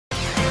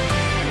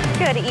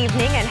Good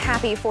evening and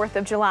happy 4th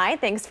of July.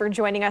 Thanks for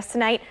joining us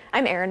tonight.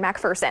 I'm Erin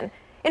McPherson.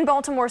 In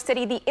Baltimore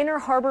City, the Inner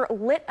Harbor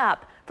lit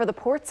up for the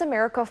Ports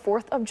America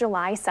 4th of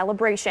July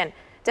celebration.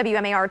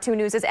 WMAR 2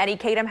 News' Eddie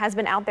Kadam has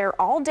been out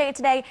there all day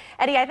today.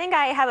 Eddie, I think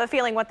I have a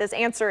feeling what this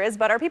answer is,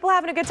 but are people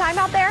having a good time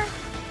out there?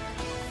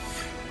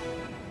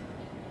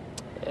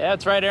 Yeah,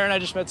 that's right, Aaron. I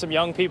just met some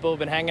young people who've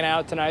been hanging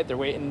out tonight. They're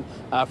waiting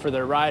for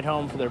their ride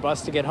home, for their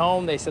bus to get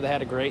home. They said they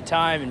had a great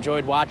time,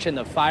 enjoyed watching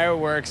the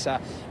fireworks.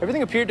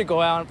 Everything appeared to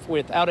go out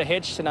without a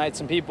hitch tonight.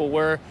 Some people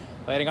were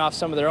letting off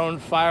some of their own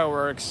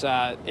fireworks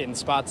in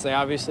spots they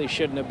obviously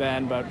shouldn't have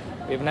been, but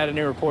we haven't had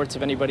any reports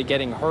of anybody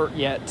getting hurt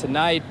yet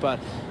tonight. But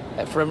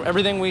from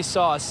everything we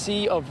saw, a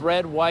sea of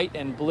red, white,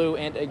 and blue,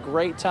 and a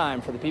great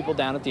time for the people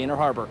down at the Inner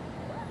Harbor.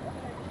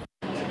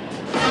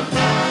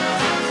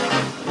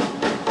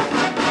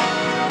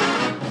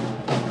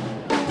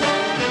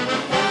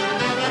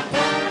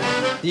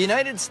 The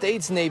United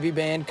States Navy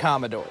Band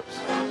Commodores.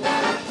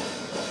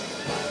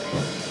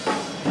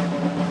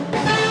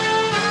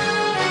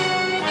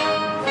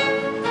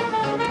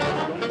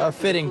 A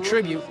fitting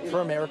tribute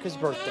for America's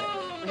birthday.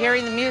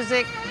 Hearing the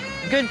music,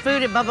 good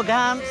food at Bubba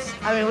Gump's.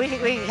 I mean,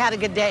 we had a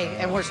good day,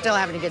 and we're still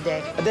having a good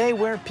day. A day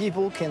where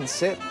people can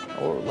sit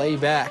or lay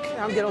back.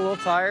 I'm getting a little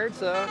tired,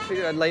 so I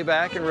figured I'd lay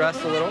back and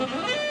rest a little.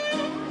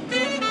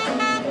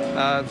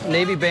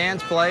 Navy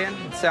band's playing.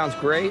 It sounds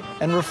great.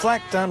 And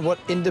reflect on what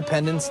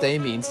Independence Day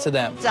means to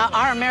them. So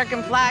our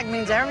American flag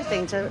means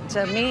everything to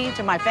me,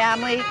 to my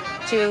family,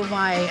 to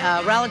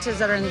my relatives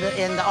that are in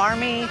the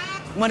Army.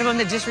 One of them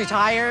that just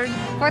retired.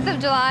 4th of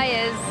July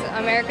is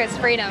America's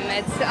freedom.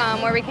 It's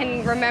where we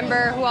can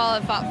remember who all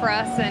have fought for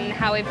us and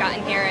how we've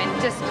gotten here,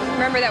 and just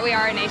remember that we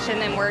are a nation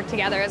and we're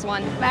together as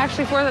one.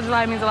 Actually, 4th of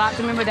July means a lot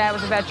to me. My dad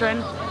was a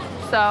veteran,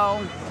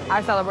 so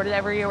I celebrated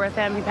every year with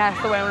him. He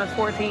passed away when I was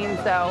 14,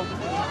 so,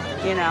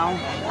 you know,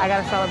 I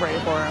got to celebrate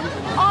it for him.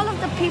 All of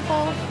the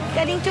people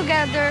getting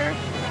together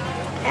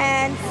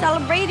and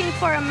celebrating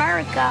for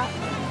America.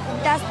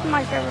 That's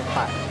my favorite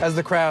part. As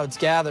the crowds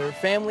gather,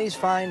 families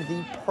find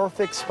the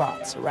perfect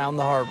spots around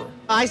the harbor.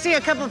 I see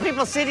a couple of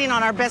people sitting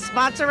on our best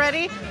spots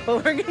already, but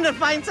we're going to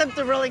find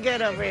something really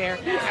good over here.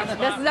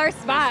 This is our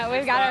spot.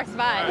 We've got our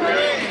spot. 3, 2,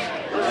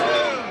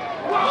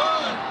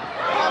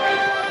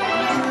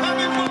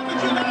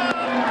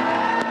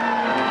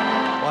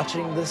 1.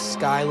 Watching the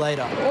sky light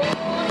up.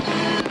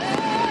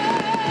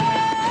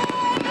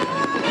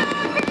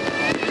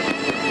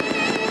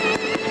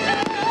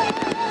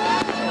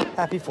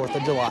 Happy 4th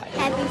of July.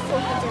 Happy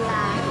 4th of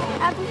July.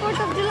 Happy 4th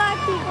of July,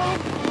 people.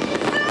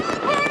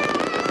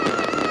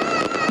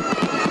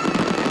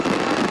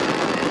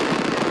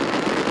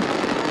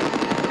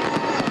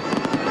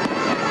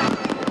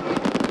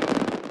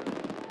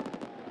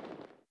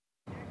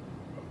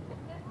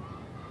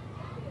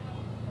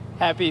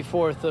 Happy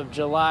 4th of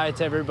July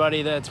to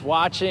everybody that's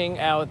watching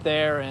out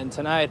there. And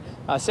tonight,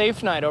 a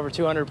safe night, over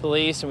 200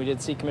 police. And we did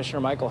see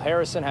Commissioner Michael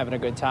Harrison having a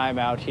good time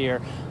out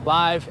here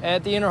live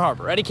at the Inner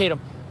Harbor. Eddie Kadam,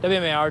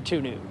 WMAR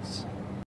 2 News.